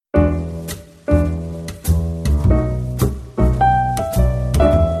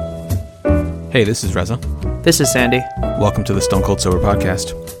Hey, this is Reza. This is Sandy. Welcome to the Stone Cold Sober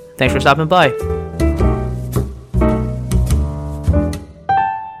Podcast. Thanks for stopping by.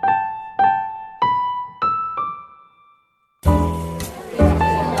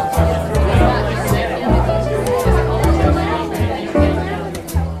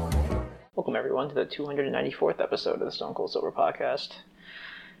 Welcome everyone to the 294th episode of the Stone Cold Sober Podcast.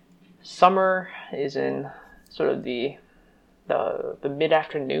 Summer is in sort of the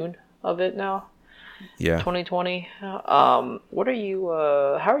mid-afternoon of it now. Yeah. 2020. What are you?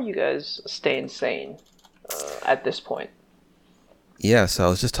 How are you guys staying sane at this point? Yeah. So I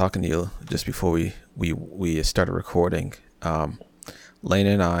was just talking to you just before we started recording. Lane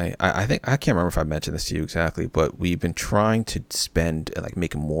and I think I can't remember if I mentioned this to you exactly, but we've been trying to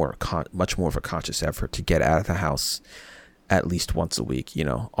make much more of a conscious effort to get out of the house at least once a week. You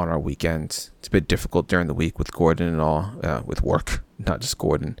know, on our weekends. It's a bit difficult during the week with Gordon and all, with work, not just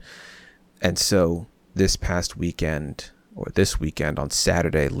Gordon. And so this weekend on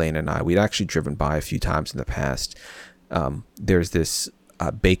Saturday, Lane and I, we'd actually driven by a few times in the past. There's this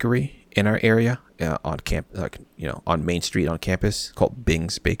bakery in our area on Main Street on campus called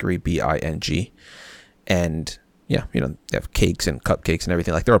Bing's Bakery, B-I-N-G. And yeah, they have cakes and cupcakes and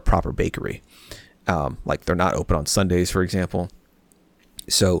everything. Like, they're a proper bakery. Like, they're not open on Sundays, for example.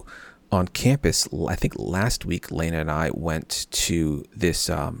 So on campus, I think last week, Lane and I went to this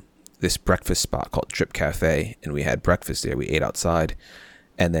breakfast spot called Drip Cafe, and we had breakfast there. We ate outside,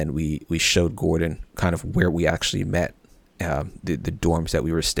 and then we showed Gordon kind of where we actually met, the dorms that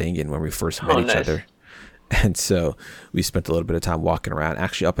we were staying in when we first met each other. And so we spent a little bit of time walking around.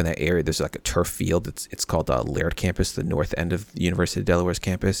 Actually, up in that area, there's like a turf field. It's called Laird Campus, the north end of the University of Delaware's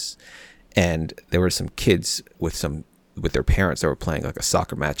campus. And there were some kids with their parents that were playing like a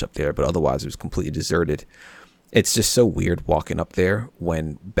soccer match up there, but otherwise it was completely deserted. It's just so weird walking up there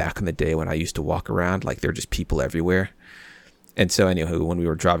when back in the day when I used to walk around, like, there are just people everywhere. And so anyway, when we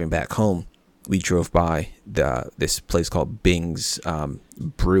were driving back home, we drove by this place called Bing's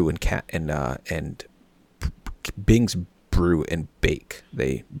Brew and Bing's Brew and Bake.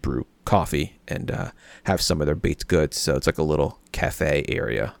 They brew coffee and have some of their baked goods. So it's like a little cafe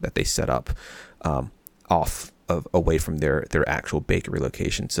area that they set up away from their actual bakery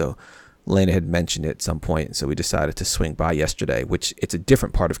location. So Lena had mentioned it at some point, so we decided to swing by yesterday, which it's a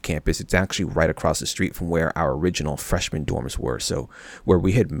different part of campus. It's actually right across the street from where our original freshman dorms were. So where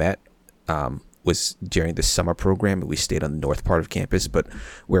we had met was during the summer program, and we stayed on the north part of campus, but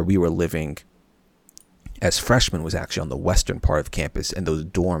where we were living as freshmen was actually on the western part of campus, and those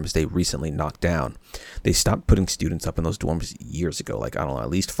dorms they recently knocked down. They stopped putting students up in those dorms years ago, like, I don't know, at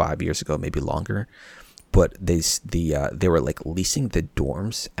least 5 years ago, maybe longer. But they were like leasing the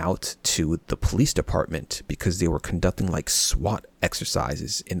dorms out to the police department because they were conducting like SWAT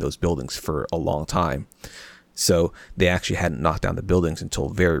exercises in those buildings for a long time. So they actually hadn't knocked down the buildings until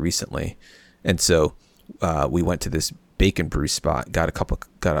very recently. And so we went to this bacon brew spot, got a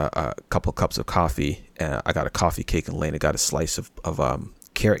couple cups of coffee. I got a coffee cake, and Lena got a slice of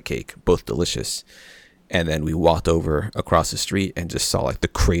carrot cake, both delicious. And then we walked over across the street and just saw like the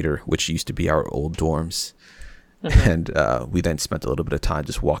crater, which used to be our old dorms. Mm-hmm. And we then spent a little bit of time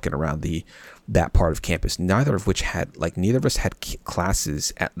just walking around that part of campus. Neither of us had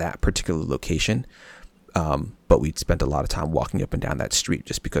classes at that particular location. But we'd spent a lot of time walking up and down that street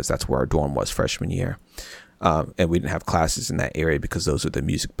just because that's where our dorm was freshman year. And we didn't have classes in that area because those are the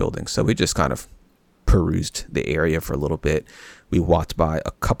music buildings. So we just kind of perused the area for a little bit. We walked by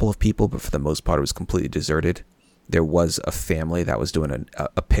a couple of people, but for the most part, it was completely deserted. There was a family that was doing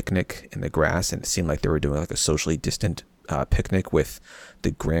a picnic in the grass, and it seemed like they were doing like a socially distant picnic with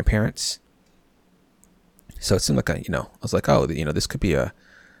the grandparents. So it seemed like I was like, oh, this could be a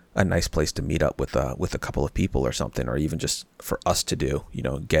nice place to meet up with a couple of people or something, or even just for us to do,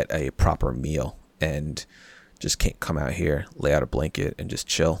 get a proper meal and just can't come out here, lay out a blanket and just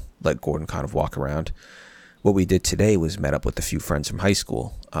chill, let Gordon kind of walk around. What we did today was met up with a few friends from high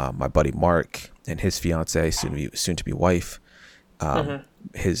school. My buddy Mark and his fiance, soon to be wife. Our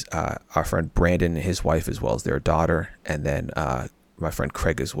friend Brandon and his wife, as well as their daughter, and then my friend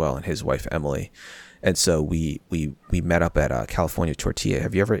Craig as well, and his wife Emily. And so we met up at California Tortilla.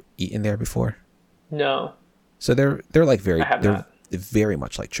 Have you ever eaten there before? No. So they're very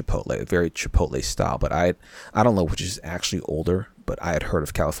much like Chipotle, very Chipotle style. But I don't know which is actually older, but I had heard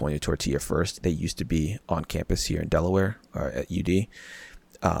of California Tortilla first. They used to be on campus here in Delaware, or at UD,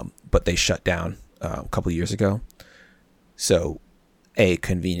 but they shut down a couple of years ago. So a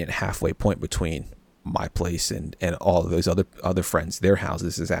convenient halfway point between my place and all of those other friends, their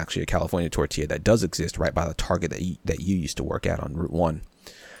houses, is actually a California Tortilla that does exist right by the Target that you used to work at on Route 1.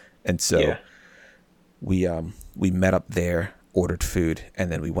 And so we met up there, ordered food, and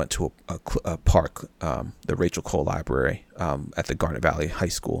then we went to a park, the Rachel Cole Library, at the Garnet Valley High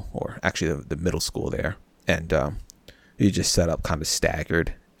School, or actually the middle school there. And we just set up kind of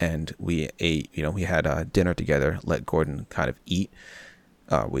staggered, and we ate, we had dinner together, let Gordon kind of eat.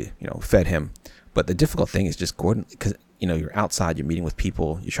 We fed him. But the difficult thing is just Gordon, because, you're outside, you're meeting with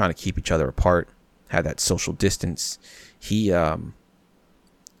people, you're trying to keep each other apart, have that social distance. He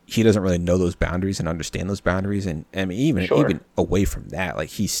doesn't really know those boundaries and understand those boundaries. And I mean, even away from that, like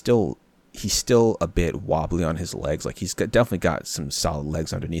he's still a bit wobbly on his legs. Like definitely got some solid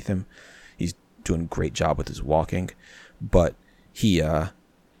legs underneath him. He's doing a great job with his walking, but he,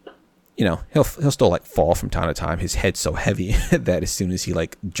 he'll still like fall from time to time. His head's so heavy that as soon as he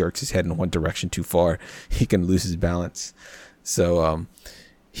like jerks his head in one direction too far, he can lose his balance. So,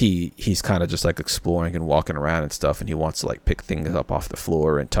 he's kind of just like exploring and walking around and stuff, and he wants to like pick things up off the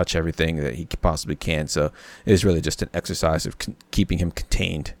floor and touch everything that he possibly can. So it is really just an exercise of keeping him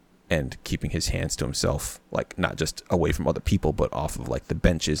contained and keeping his hands to himself, like not just away from other people, but off of like the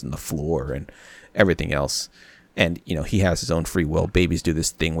benches and the floor and everything else. And, he has his own free will. Babies do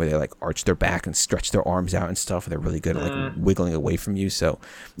this thing where they like arch their back and stretch their arms out and stuff. And they're really good at like wiggling away from you. So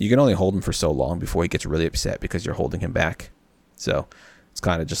you can only hold him for so long before he gets really upset because you're holding him back. So it's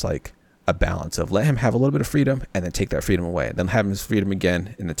kind of just like a balance of let him have a little bit of freedom and then take that freedom away. Then have his freedom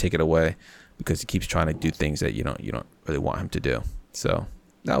again and then take it away because he keeps trying to do things that you don't really want him to do. So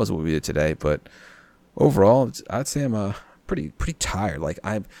that was what we did today. But overall, I'd say I'm pretty tired. Like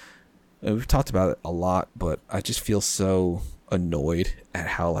we've talked about it a lot, but I just feel so annoyed at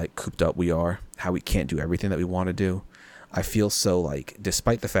how like cooped up we are, how we can't do everything that we want to do. I feel so like,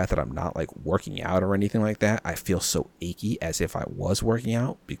 despite the fact that I'm not like working out or anything like that, I feel so achy as if I was working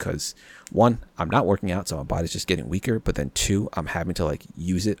out because one, I'm not working out, so my body's just getting weaker. But then two, I'm having to like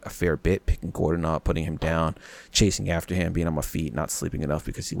use it a fair bit, picking Gordon up, putting him down, chasing after him, being on my feet, not sleeping enough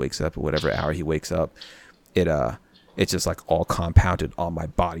because he wakes up at whatever hour he wakes up. It's just like all compounded on my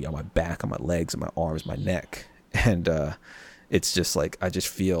body, on my back, on my legs, on my arms, my neck. And it's just like, I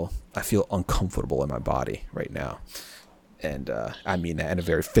feel uncomfortable in my body right now. And I mean that in a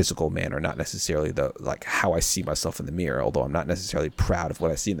very physical manner, not necessarily like how I see myself in the mirror, although I'm not necessarily proud of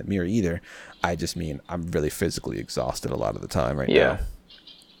what I see in the mirror either. I just mean I'm really physically exhausted a lot of the time right now. Yeah.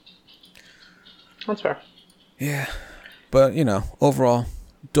 That's fair. Yeah. But, overall,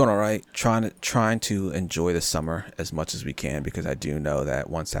 doing all right, trying to enjoy the summer as much as we can, because I do know that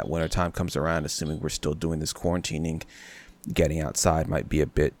once that winter time comes around, assuming we're still doing this quarantining, getting outside might be a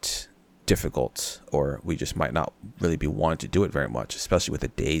bit difficult, or we just might not really be wanting to do it very much, especially with the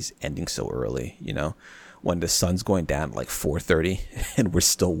days ending so early, when the sun's going down at like 4:30 and we're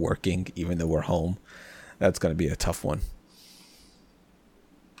still working even though we're home. That's going to be a tough one.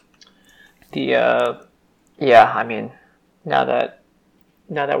 I mean, now that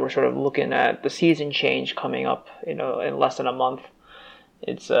we're sort of looking at the season change coming up, in less than a month,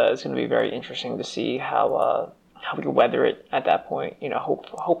 it's going to be very interesting to see how we can weather it at that point.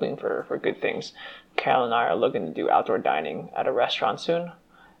 Hoping for good things. Carol and I are looking to do outdoor dining at a restaurant soon.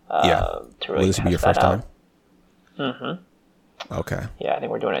 To really Will this be your first time? Mm-hmm. Okay. Yeah, I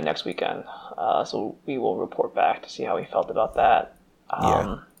think we're doing it next weekend. So we will report back to see how we felt about that.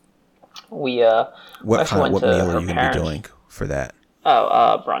 We what meal are you going to be doing for that?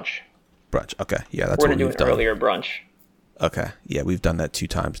 Brunch. Brunch. Okay. Yeah, that's we're what we've done. We're doing earlier brunch. Okay. Yeah, we've done that 2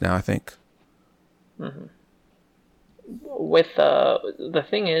 times now, I think. Mm-hmm. With the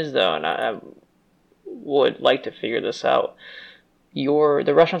thing is though, and I would like to figure this out.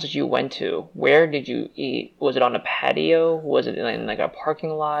 The restaurants that you went to, where did you eat? Was it on a patio? Was it in like a parking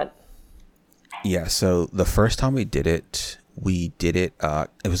lot? Yeah. So the first time we did it,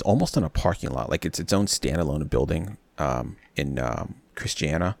 it was almost in a parking lot. Like it's its own standalone building in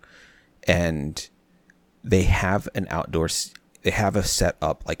Christiana, and they have a set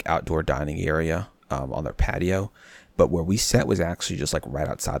up like outdoor dining area on their patio. But where we sat was actually just like right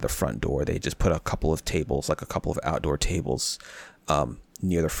outside the front door. They just put a couple of tables, like a couple of outdoor tables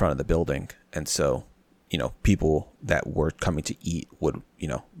near the front of the building. And so, people that were coming to eat would,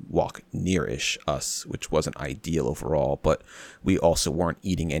 walk near-ish us, which wasn't ideal overall. But we also weren't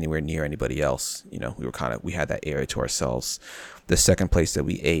eating anywhere near anybody else. We had that area to ourselves. The second place that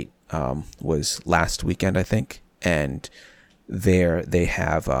we ate was last weekend, I think. And there they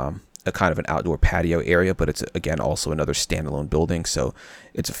have a kind of an outdoor patio area, but it's again also another standalone building, so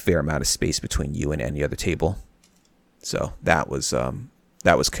it's a fair amount of space between you and any other table. So that was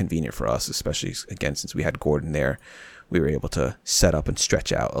convenient for us, especially again since we had Gordon there. We were able to set up and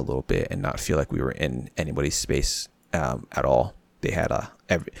stretch out a little bit and not feel like we were in anybody's space at all. They had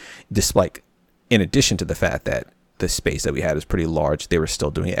despite in addition to the fact that the space that we had is pretty large, they were still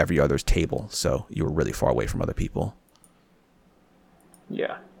doing every other table, so you were really far away from other people.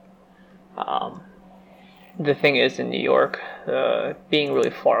 Yeah. The thing is, in New York, being really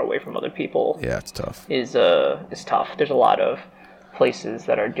far away from other people, yeah, it's tough. Is tough. There's a lot of places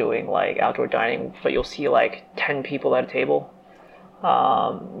that are doing like outdoor dining, but you'll see like 10 people at a table.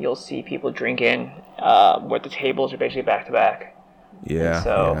 You'll see people drinking where the tables are basically back to back. Yeah. And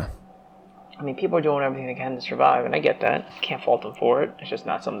so, yeah. I mean, people are doing everything they can to survive, and I get that. Can't fault them for it. It's just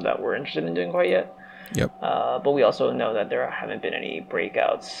not something that we're interested in doing quite yet. Yep. But we also know that there haven't been any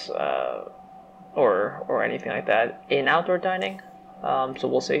breakouts or anything like that in outdoor dining. So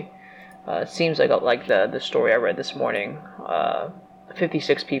we'll see. It seems like the story I read this morning,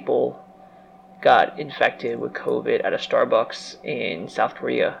 56 people got infected with COVID at a Starbucks in South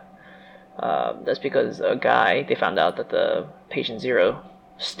Korea. That's because a guy, they found out that the patient zero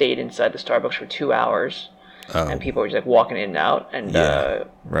stayed inside the Starbucks for 2 hours. And people were just like walking in and out and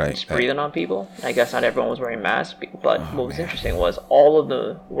just breathing on people. I guess not everyone was wearing masks, but what was interesting was all of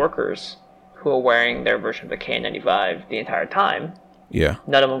the workers who were wearing their version of the KN95 the entire time,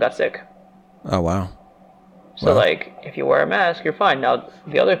 none of them got sick. Oh, wow. So, like, if you wear a mask, you're fine. Now,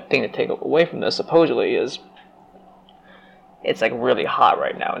 the other thing to take away from this, supposedly, is it's, like, really hot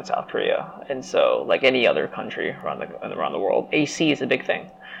right now in South Korea. And so, like any other country around the world, AC is a big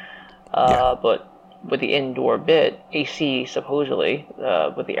thing. But with the indoor bit, AC, supposedly,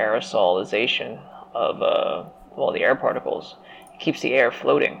 with the aerosolization of, the air particles, it keeps the air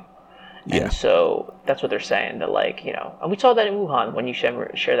floating. Yeah. And so that's what they're saying, that, like, and we saw that in Wuhan when you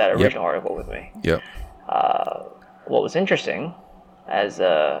share that original article with me. Yep. What was interesting,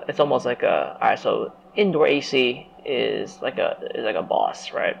 it's almost like alright, so indoor AC is like a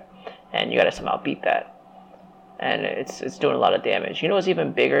boss, right? And you got to somehow beat that, and it's doing a lot of damage. You know what's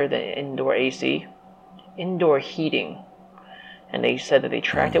even bigger than indoor AC? Indoor heating. And they said that they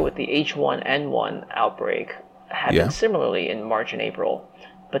tracked it with the H1N1 outbreak happened similarly in March and April.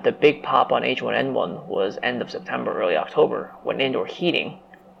 But the big pop on H1N1 was end of September, early October, when indoor heating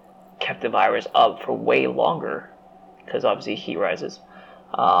kept the virus up for way longer, because obviously heat rises,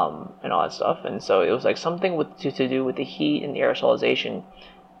 and all that stuff. And so it was like something to do with the heat and the aerosolization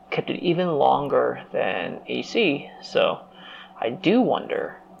kept it even longer than AC. So I do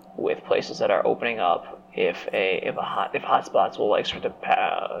wonder, with places that are opening up, if hotspots will like sort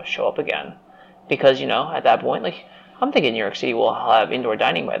of show up again, because at that point, like, I'm thinking New York City will have indoor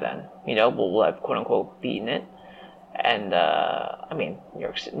dining by then. We'll have quote unquote beaten it. And I mean,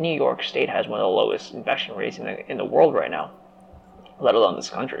 New York State has one of the lowest infection rates in the world right now, let alone this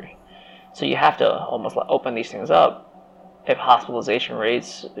country. So you have to almost open these things up. If hospitalization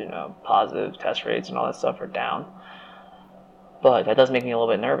rates, positive test rates and all that stuff are down. But that does make me a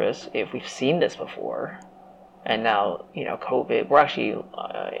little bit nervous if we've seen this before. And now, COVID, we're actually,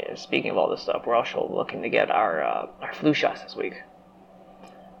 speaking of all this stuff, we're also looking to get our flu shots this week.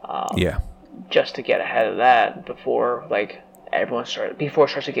 Just to get ahead of that before, like, before it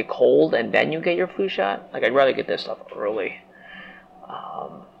starts to get cold and then you get your flu shot. Like, I'd rather get this stuff early.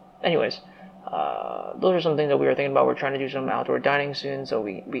 Anyways, those are some things that we were thinking about. We're trying to do some outdoor dining soon, so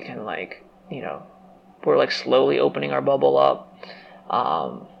we can, like, we're, like, slowly opening our bubble up.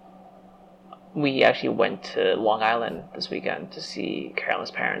 We actually went to Long Island this weekend to see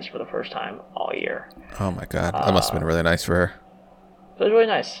Carolyn's parents for the first time all year. Oh my God, that must have been really nice for her. It was really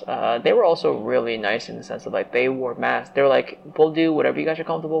nice. They were also really nice in the sense of, like, they wore masks. They were like, we'll do whatever you guys are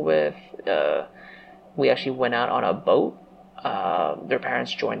comfortable with. We actually went out on a boat. Their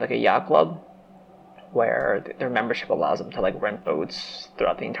parents joined, like, a yacht club where their membership allows them to, like, rent boats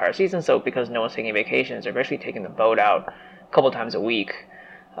throughout the entire season. So because no one's taking vacations, they're basically taking the boat out a couple times a week,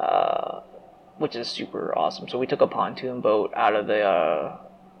 which is super awesome. So we took a pontoon boat out of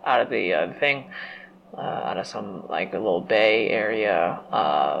some, like, a little bay area.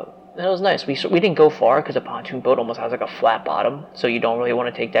 And it was nice. We didn't go far because a pontoon boat almost has, like, a flat bottom, so you don't really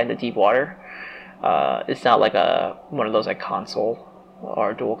want to take that into deep water. It's not like one of those, like, console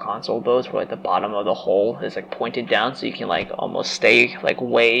or dual console boats where, like, the bottom of the hull is, like, pointed down, so you can, like, almost stay, like,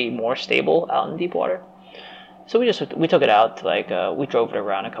 way more stable out in deep water. So we took it out to, like, we drove it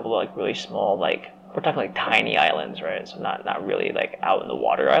around a couple of, like, really small, like, we're talking, like, tiny islands, right? So not really, like, out in the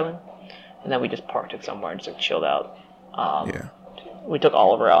water island. And then we just parked it somewhere and just, like, chilled out. We took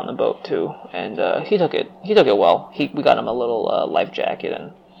Oliver out on the boat too, and he took it well. We got him a little life jacket,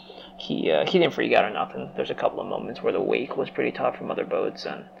 and he didn't freak out or nothing. There's a couple of moments where the wake was pretty tough from other boats,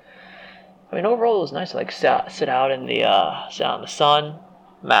 and I mean, overall it was nice to, like, sit out in the sun,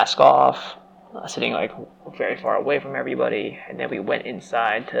 mask off, sitting like very far away from everybody. And then we went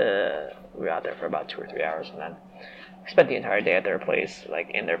inside we were out there for about 2 or 3 hours, and then spent the entire day at their place, like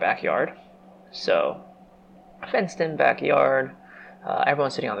in their backyard. So, fenced in backyard.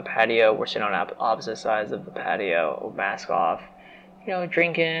 Everyone's sitting on the patio. We're sitting on opposite sides of the patio, mask off.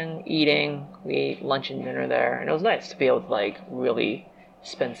 Drinking, eating. We ate lunch and dinner there, and it was nice to be able to like really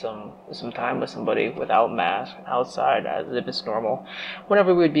spend some time with somebody without mask outside as if it's normal.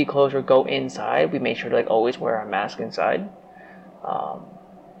 Whenever we would be close or go inside, we made sure to like always wear our mask inside.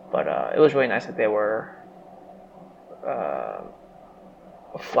 But it was really nice that they were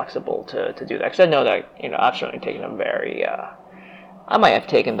flexible to do that, because I know that I've certainly taken a very I might have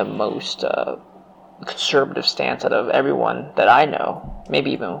taken the most conservative stance out of everyone that I know,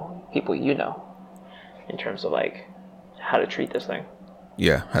 maybe even people in terms of like how to treat this thing.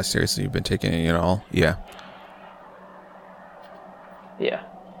 Yeah, how seriously you've been taking it, all. Yeah. Yeah.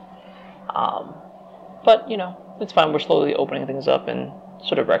 But it's fine. We're slowly opening things up and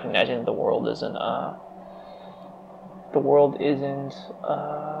sort of recognizing that the world isn't.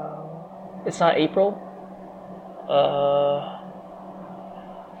 It's not April.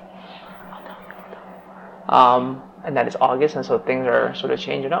 And that is August, and so things are sort of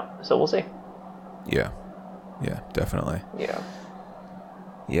changing up. So we'll see. Yeah. Yeah, definitely. Yeah.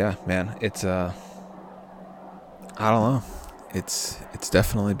 Yeah, man. It's I don't know. It's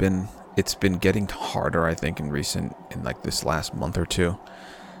definitely been getting harder, I think, in like this last month or two.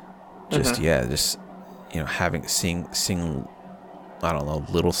 Just seeing I don't know,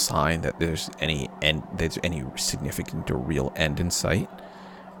 little sign that there's any significant or real end in sight.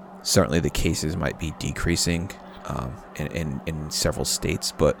 Certainly the cases might be decreasing in several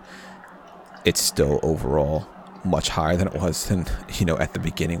states, but it's still overall much higher than it was at the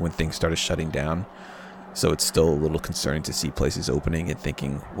beginning when things started shutting down. So it's still a little concerning to see places opening and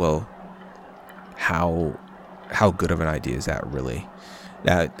thinking, well, how good of an idea is that really?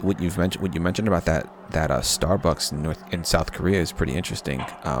 Now, what you mentioned about that Starbucks in South Korea is pretty interesting.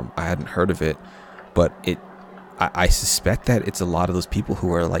 I hadn't heard of it, but I suspect that it's a lot of those people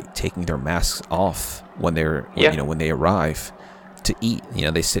who are like taking their masks off when when they arrive to eat.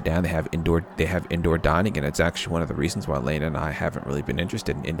 They sit down, they have indoor dining, and it's actually one of the reasons why Lena and I haven't really been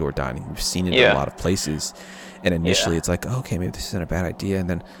interested in indoor dining. We've seen it in a lot of places, and initially it's like, okay, maybe this isn't a bad idea, and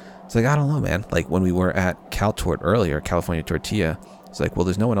then it's like, I don't know, man. Like when we were at CalTort earlier, California Tortilla, it's like, well,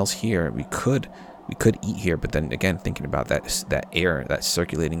 there's no one else here. We could eat here, but then again, thinking about that air, that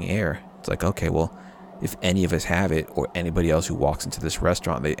circulating air, it's like, okay, well, if any of us have it, or anybody else who walks into this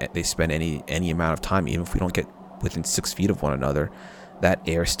restaurant, they spend any amount of time, even if we don't get within 6 feet of one another, that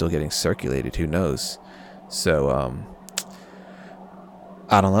air is still getting circulated. Who knows? So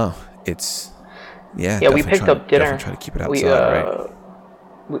I don't know. It's we picked up dinner. Try to keep it outside,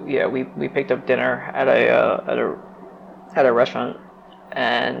 right? We picked up dinner at a restaurant,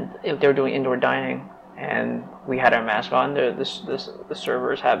 and they were doing indoor dining, and we had our mask on. The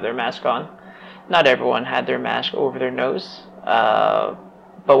servers have their mask on. Not everyone had their mask over their nose,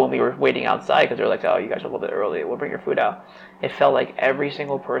 but when we were waiting outside, because they were like, oh, you guys are a little bit early, we'll bring your food out, it felt like every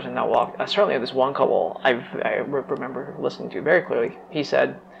single person that walked, certainly this one couple I remember listening to very clearly, he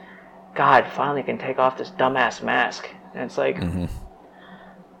said, God, finally can take off this dumbass mask. And it's like,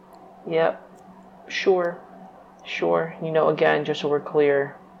 Yep, sure. Again, just so we're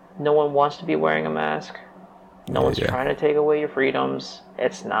clear, no one wants to be wearing a mask. No one's trying to take away your freedoms.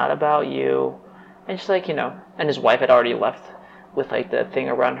 It's not about you. And just like, and his wife had already left with like the thing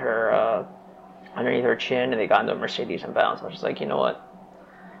around her, underneath her chin, and they got into a Mercedes and bounced. I was just like, you know what?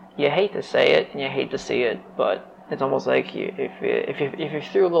 You hate to say it and you hate to see it, but it's almost like if you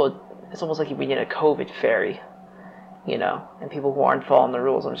threw a little, it's almost like we need a COVID fairy, and people who aren't following the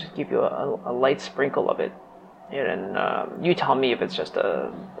rules, I'm just give you a light sprinkle of it, and you tell me if it's just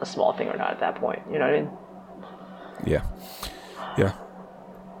a small thing or not at that point. You know what I mean? Yeah.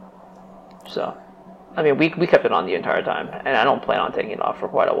 So, I mean, we kept it on the entire time, and I don't plan on taking it off for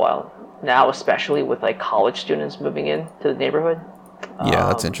quite a while. Now, especially with like college students moving in to the neighborhood. Yeah,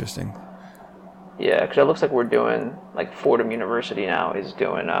 that's interesting. Yeah, because it looks like we're doing, like Fordham University now is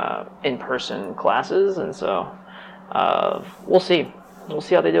doing in-person classes, and so we'll see. We'll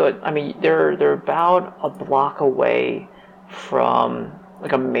see how they do it. I mean, they're about a block away from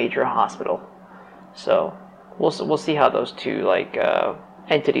like a major hospital, so we'll see how those two like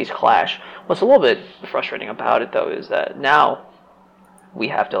entities clash. What's a little bit frustrating about it though is that now we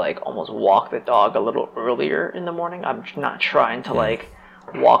have to like almost walk the dog a little earlier in the morning. I'm not trying to like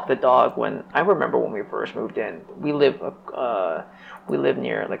walk the dog when I remember when we first moved in. We live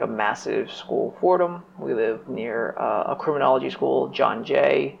near like a massive school, Fordham. We live near a criminology school, John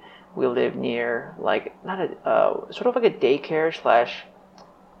Jay. we live near like not a sort of like a daycare slash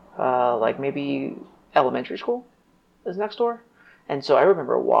like maybe elementary school is next door. And so I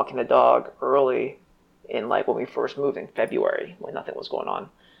remember walking the dog early in like when we first moved in February when nothing was going on,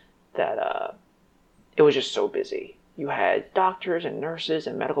 that it was just so busy. You had doctors and nurses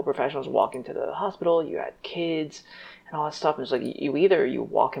and medical professionals walking to the hospital. You had kids and all that stuff. And it's like you either you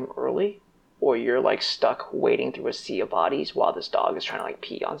walk him early or you're like stuck waiting through a sea of bodies while this dog is trying to like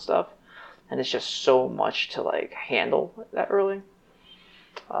pee on stuff. And it's just so much to like handle that early.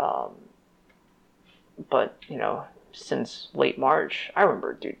 But you know, since late March, I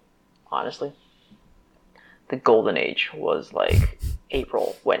remember, dude, honestly, the golden age was like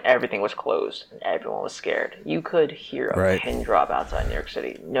April when everything was closed and everyone was scared. You could hear a pin drop outside New York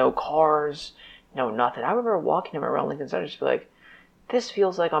City. No cars, no nothing. I remember walking him around Lincoln Center just be like, this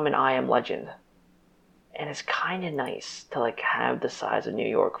feels like I'm an I Am Legend. And it's kind of nice to like have the size of New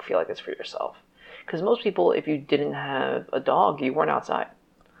York feel like it's for yourself. Because most people, if you didn't have a dog, you weren't outside.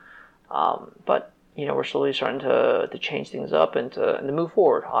 But you know, we're slowly starting to change things up and to move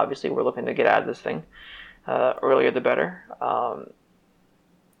forward. Obviously, we're looking to get out of this thing earlier the better.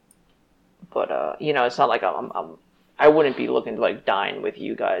 But you know, it's not like I wouldn't be looking to like dine with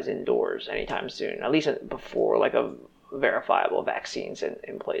you guys indoors anytime soon. At least before like a verifiable vaccines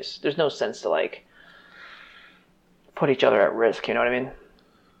in place. There's no sense to like put each other at risk. You know what I mean?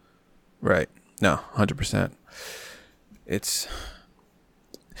 Right. No, 100%. It's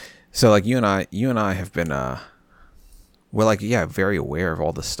so like you and I have been we're like, yeah, very aware of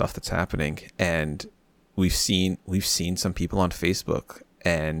all the stuff that's happening, and we've seen some people on Facebook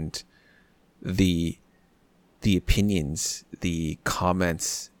and the opinions, the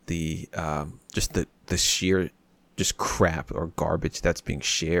comments, the just the sheer just crap or garbage that's being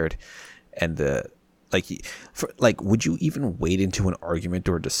shared, and would you even wade into an argument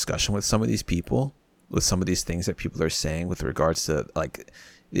or a discussion with some of these people, with some of these things that people are saying with regards to like,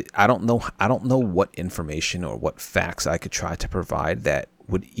 I don't know what information or what facts I could try to provide that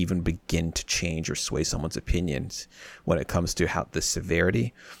would even begin to change or sway someone's opinions when it comes to how the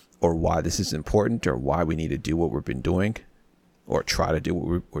severity or why this is important or why we need to do what we've been doing or try to do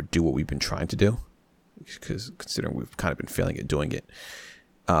what we've been trying to do, because considering we've kind of been failing at doing it.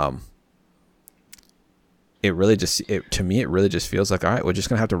 It really just feels like, all right, we're just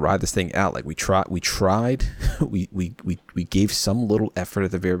gonna have to ride this thing out. Like we tried, we gave some little effort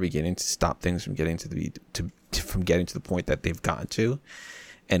at the very beginning to stop things from getting to the point that they've gotten to,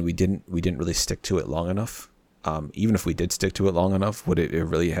 and we didn't really stick to it long enough. Even if we did stick to it long enough, would it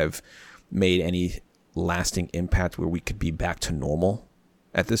really have made any lasting impact where we could be back to normal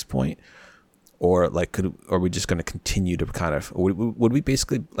at this point? Or like, are we just going to continue to kind of, would we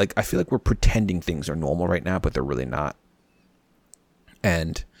basically, like, I feel like we're pretending things are normal right now, but they're really not.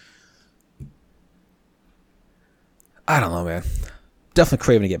 And I don't know, man. Definitely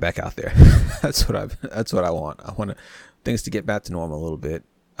craving to get back out there. That's what I want. I want things to get back to normal a little bit.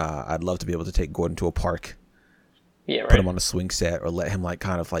 I'd love to be able to take Gordon to a park. Yeah, right. Put him on a swing set or let him like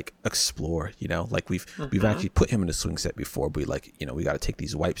kind of like explore, you know, like we've actually put him in a swing set before, but like, you know, we got to take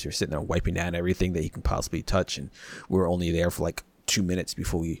these wipes. You're sitting there wiping down everything that he can possibly touch. And we're only there for like 2 minutes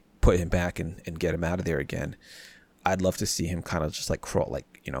before we put him back and get him out of there again. I'd love to see him kind of just like crawl,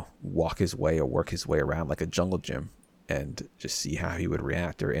 like, you know, walk his way or work his way around like a jungle gym and just see how he would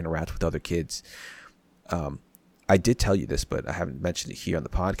react or interact with other kids. I did tell you this, but I haven't mentioned it here on the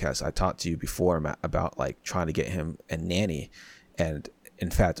podcast. I talked to you before about like trying to get him a nanny. And in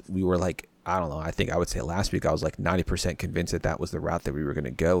fact, we were like, I don't know, I think I would say last week, I was like 90% convinced that was the route that we were going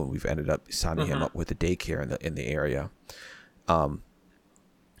to go. And we've ended up signing him up with a daycare in the area,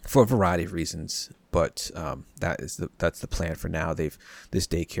 for a variety of reasons. But that's the plan for now. This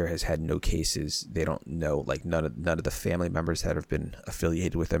daycare has had no cases. They don't know, like none of the family members that have been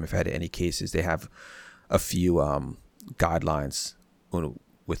affiliated with them have had any cases. They have a few guidelines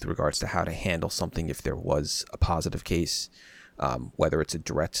with regards to how to handle something if there was a positive case, whether it's a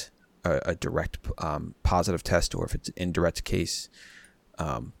direct positive test or if it's an indirect case,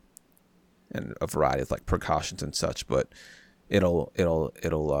 and a variety of like precautions and such. But it'll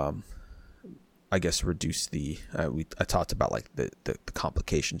I guess reduce the I talked about like the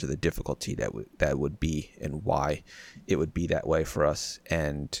complications or the difficulty that would be and why it would be that way for us.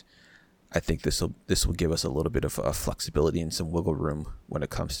 And I think this will give us a little bit of flexibility and some wiggle room when it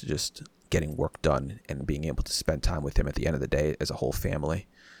comes to just getting work done and being able to spend time with him at the end of the day as a whole family.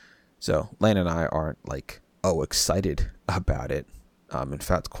 So Lane and I aren't like excited about it. In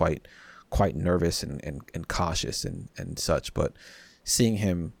fact, quite nervous and cautious and such. But seeing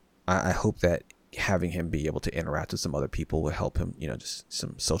him, I hope that having him be able to interact with some other people will help him, just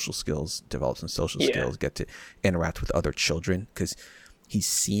some social skills, develop some social skills, get to interact with other children, because he's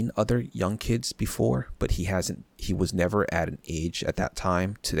seen other young kids before, but he was never at an age at that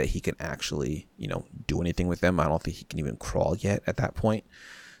time to that he can actually, do anything with them. I don't think he can even crawl yet at that point.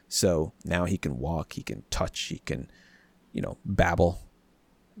 So now he can walk, he can touch, he can, babble.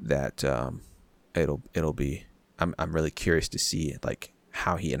 That it'll be. I'm really curious to see like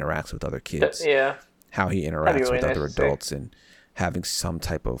how he interacts with other kids. Yeah. How he interacts really with nice other to see. adults, and having some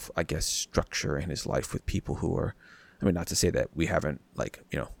type of, I guess, structure in his life with people who are. I mean, not to say that we haven't, like,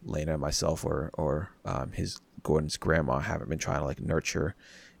 Lena and myself or his Gordon's grandma haven't been trying to like nurture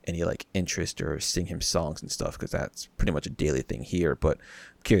any like interest or sing him songs and stuff, because that's pretty much a daily thing here. But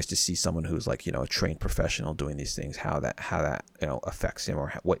I'm curious to see someone who's like, a trained professional doing these things, how that affects him,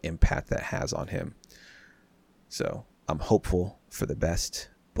 or what impact that has on him. So I'm hopeful for the best,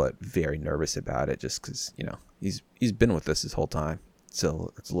 but very nervous about it, just because he's been with us this whole time.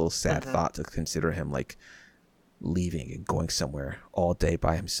 So it's a little sad thought to consider him like leaving and going somewhere all day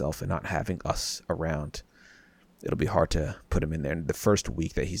by himself and not having us around. It'll be hard to put him in there. And the first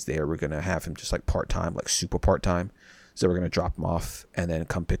week that he's there, we're going to have him just like part-time, like super part-time. So we're going to drop him off and then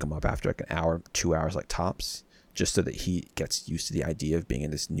come pick him up after like an hour, 2 hours, like tops, just so that he gets used to the idea of being in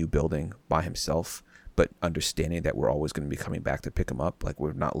this new building by himself, but understanding that we're always going to be coming back to pick him up. Like,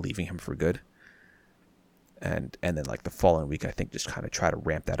 we're not leaving him for good. And then like the following week, I think just kind of try to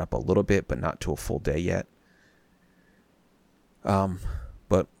ramp that up a little bit, but not to a full day yet.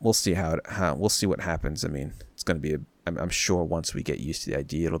 But we'll see we'll see what happens. I mean, it's going to be I'm sure once we get used to the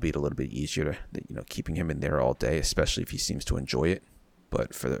idea, it'll be a little bit easier to, keeping him in there all day, especially if he seems to enjoy it.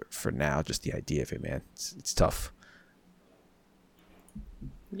 But for now, just the idea of it, man, it's tough.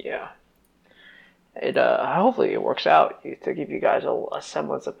 Yeah. It hopefully it works out to give you guys a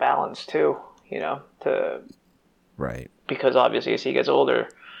semblance of balance too, Right. Because obviously as he gets older,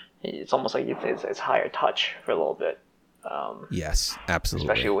 it's almost like it's higher touch for a little bit. Yes,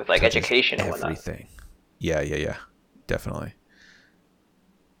 absolutely. Especially with like Touches education and whatnot. everything. Yeah. Definitely.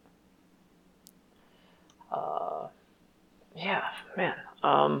 Yeah, man.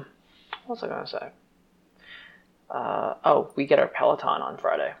 What was I gonna say? We get our Peloton on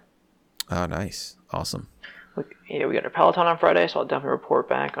Friday. Oh, nice. Awesome. We get our Peloton on Friday, so I'll definitely report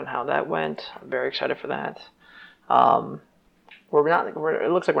back on how that went. I'm very excited for that. It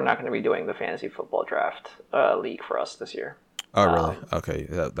looks like we're not going to be doing the fantasy football draft league for us this year. Oh, really? Okay,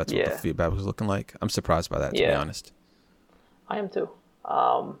 that's what the feedback was looking like. I'm surprised by that, to be honest. I am too.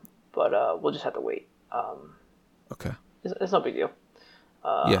 But we'll just have to wait. Okay. It's no big deal.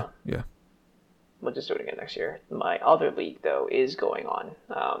 Yeah. We'll just do it again next year. My other league, though, is going on.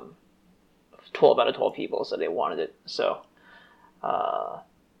 12 out of 12 people said they wanted it. So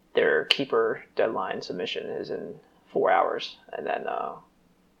their keeper deadline submission is in 4 hours. And then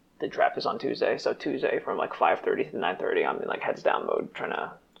the draft is on Tuesday. So Tuesday from like 5:30 to 9:30, I'm in like heads down mode trying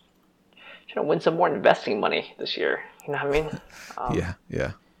to win some more investing money this year. You know what I mean?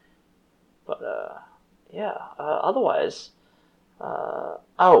 Yeah. But otherwise,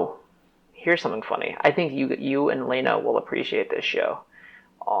 here's something funny. I think you and Lena will appreciate this show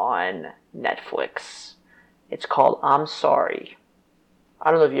on Netflix. It's called I'm Sorry. I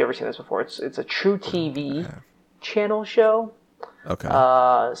don't know if you've ever seen this before. It's a True TV channel show. Okay.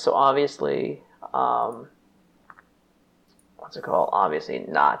 So obviously, what's it called? Obviously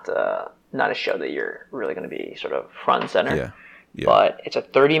not a show that you're really going to be sort of front and center. Yeah. But it's a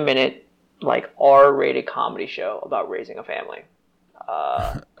 30-minute like R-rated comedy show about raising a family.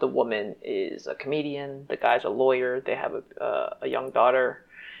 The woman is a comedian. The guy's a lawyer. They have a young daughter.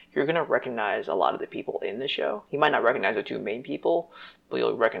 You're going to recognize a lot of the people in the show. You might not recognize the two main people, but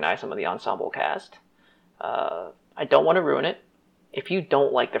you'll recognize some of the ensemble cast. I don't want to ruin it. If you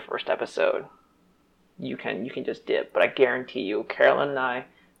don't like the first episode, you can just dip. But I guarantee you, Carolyn and I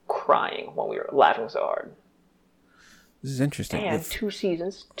crying when we were laughing so hard. This is interesting. And 2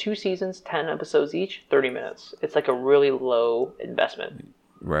 seasons, 10 episodes each, 30 minutes. It's like a really low investment.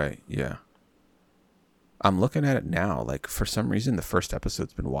 Right, yeah. I'm looking at it now. Like, for some reason, the first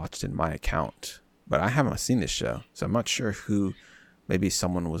episode's been watched in my account. But I haven't seen this show, so I'm not sure who. Maybe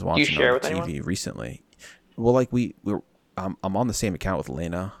someone was watching it on TV recently. Well, like, I'm on the same account with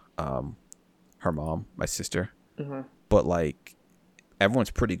Lena, her mom, my sister. Mm-hmm. But, like,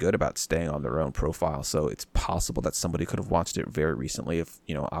 everyone's pretty good about staying on their own profile, so it's possible that somebody could have watched it very recently if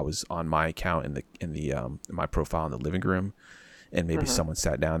I was on my account in my profile in the living room, and maybe someone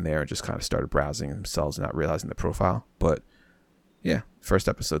sat down there and just kind of started browsing themselves and not realizing the profile. But Yeah, first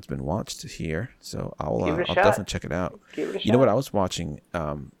episode's been watched here, so I'll Give it a I'll shot. definitely check it out. Give it a You know what shot. I was watching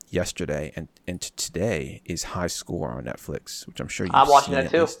yesterday and today is High Score on Netflix, which I'm sure you've I'm watching seen that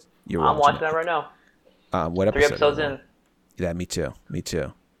at too. least. You're I'm watching watching that it. right now. What 3 episode are episodes you on? in. Yeah, me too. Me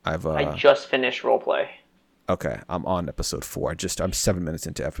too. I've I just finished roleplay. okay. I'm on episode 4. I'm 7 minutes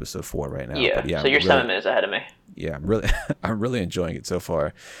into episode 4 right now. Yeah. But yeah, So you're 7 minutes ahead of me. yeah, I'm really I'm really enjoying it so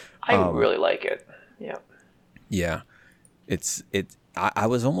far. I really like it. Yeah. Yeah, I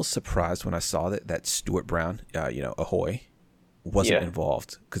was almost surprised when I saw that Stuart Brown, Ahoy, wasn't Yeah.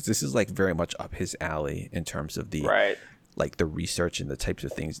 involved, because this is like very much up his alley in terms of the Right. like the research and the types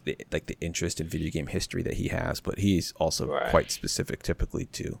of things, like the interest in video game history that he has. But he's also Right. quite specific, typically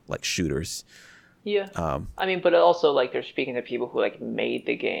to like shooters. Yeah. I mean, but also like they're speaking to people who like made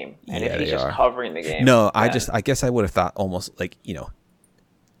the game, and Yeah, if he's they just are. covering the game, No, then- I guess I would have thought almost like,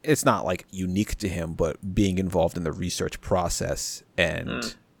 it's not like unique to him, but being involved in the research process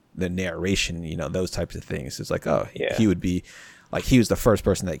and the narration, those types of things. It's like, oh, Yeah. he would be like, he was the first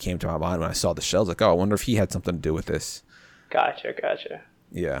person that came to my mind when I saw the show. I was like, oh, I wonder if he had something to do with this. Gotcha.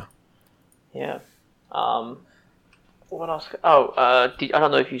 Yeah. Yeah. What else? Oh, I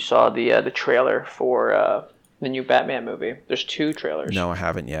don't know if you saw the trailer for the new Batman movie. There's 2 trailers. No, I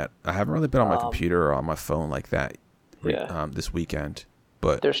haven't yet. I haven't really been on my computer or on my phone like that this weekend.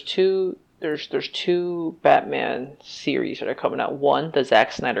 But There's two Batman series that are coming out. One, the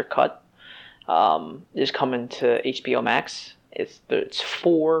Zack Snyder cut, is coming to HBO Max. It's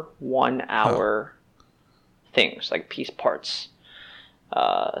 4 1-hour things, like piece parts.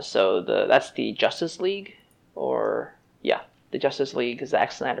 So that's the Justice League, the Justice League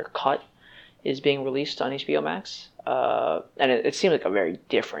Zack Snyder cut is being released on HBO Max, and it seemed like a very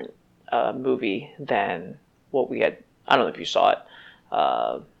different movie than what we had. I don't know if you saw it.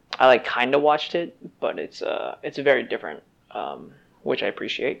 I kind of watched it, but it's very different, which I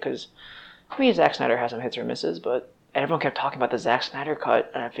appreciate, because Zack Snyder has some hits or misses, but everyone kept talking about the Zack Snyder cut,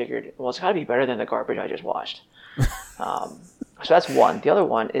 and I figured, well, it's got to be better than the garbage I just watched. So that's one. The other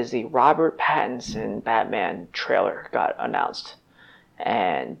one is the Robert Pattinson Batman trailer got announced,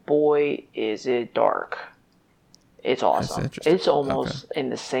 and boy, is it dark. It's awesome. It's almost in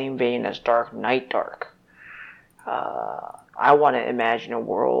the same vein as Dark Knight Dark. I want to imagine a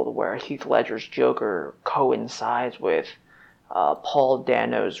world where Heath Ledger's Joker coincides with Paul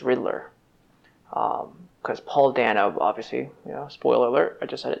Dano's Riddler. Because Paul Dano, obviously, spoiler alert, I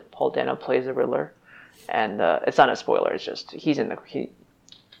just said it, Paul Dano plays the Riddler. And it's not a spoiler, it's just he's on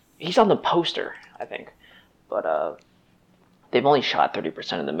the poster, I think. But they've only shot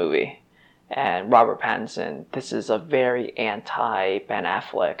 30% of the movie. And Robert Pattinson, this is a very anti-Ben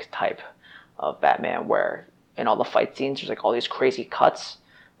Affleck type of Batman, where in all the fight scenes, there's like all these crazy cuts.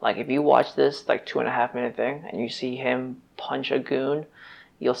 Like if you watch this like 2.5 minute thing and you see him punch a goon,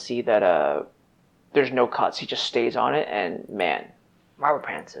 you'll see that there's no cuts. He just stays on it, and man, Robert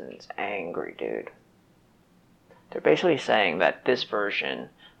Pattinson's angry, dude. They're basically saying that this version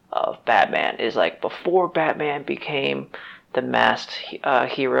of Batman is like before Batman became the masked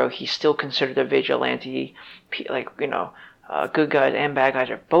hero, he's still considered a vigilante. Good guys and bad guys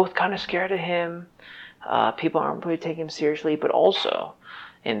are both kind of scared of him. People aren't really taking him seriously, but also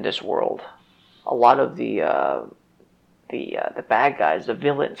in this world, a lot of the bad guys, the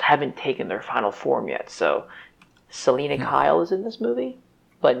villains, haven't taken their final form yet. So Selena Kyle is in this movie,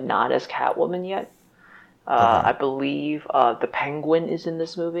 but not as Catwoman yet. I believe the Penguin is in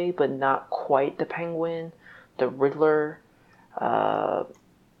this movie, but not quite the Penguin. The Riddler. I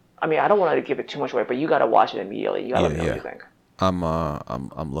don't want to give it too much away, but you got to watch it immediately. You got to let me know what you think.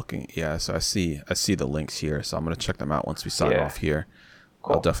 I'm looking. Yeah, so I see the links here, so I'm gonna check them out once we sign off here.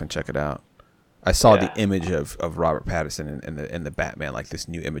 Cool. I'll definitely check it out. I saw the image of Robert Pattinson and the Batman, like this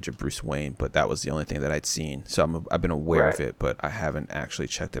new image of Bruce Wayne, but that was the only thing that I'd seen. So I've been aware of it, but I haven't actually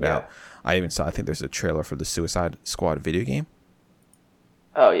checked it out. I think there's a trailer for the Suicide Squad video game.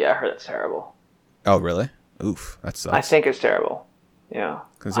 Oh yeah, I heard that's terrible. Oh really? Oof, that sucks. I think it's terrible. Yeah.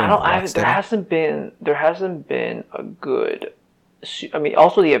 There hasn't been a good.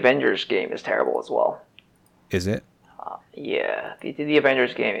 Also the Avengers game is terrible as well. Is it? Yeah, the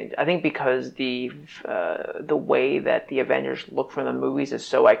Avengers game. I think because the way that the Avengers look from the movies is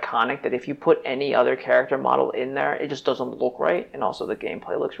so iconic that if you put any other character model in there, it just doesn't look right, and also the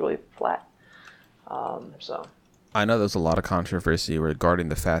gameplay looks really flat. So. I know there's a lot of controversy regarding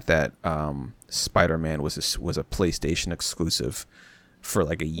the fact that Spider-Man was a PlayStation exclusive for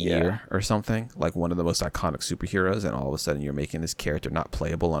like a year or something, like one of the most iconic superheroes, and all of a sudden you're making this character not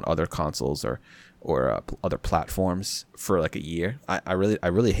playable on other consoles or other platforms for like a year. I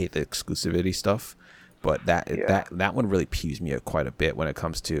really hate the exclusivity stuff, But that one really peeves me quite a bit when it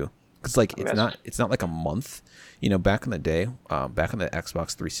comes to, because like it's not like a month. Back in the day, back in the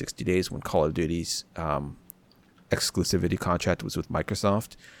Xbox 360 days when Call of Duty's exclusivity contract was with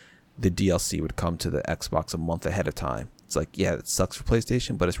Microsoft, the DLC would come to the Xbox a month ahead of time. It's like, yeah, it sucks for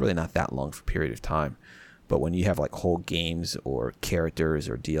PlayStation, but it's really not that long for a period of time. But when you have like whole games or characters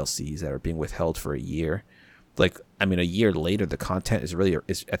or DLCs that are being withheld for a year, like, I mean, a year later, the content is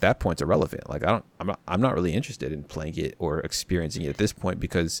at that point irrelevant. Like, I'm not really interested in playing it or experiencing it at this point,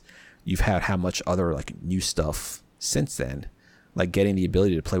 because you've had how much other like new stuff since then. Like, getting the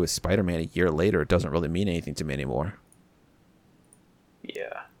ability to play with Spider-Man a year later doesn't really mean anything to me anymore.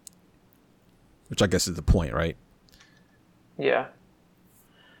 Yeah. Which I guess is the point, right? Yeah.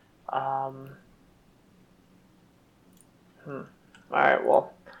 All right,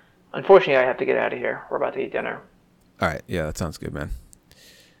 well, unfortunately, I have to get out of here. We're about to eat dinner. All right, yeah, that sounds good, man.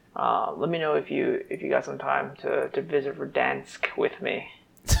 Let me know if you got some time to visit Verdansk with me.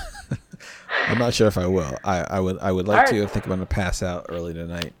 I'm not sure if I will. I would like to. I think I'm going to pass out early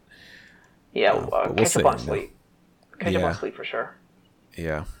tonight. Yeah, catch up on sleep. Catch up on sleep for sure.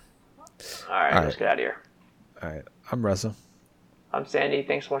 Yeah. All right, let's get out of here. All right, I'm Reza. I'm Sandy.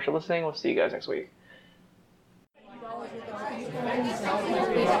 Thanks so much for listening. We'll see you guys next week.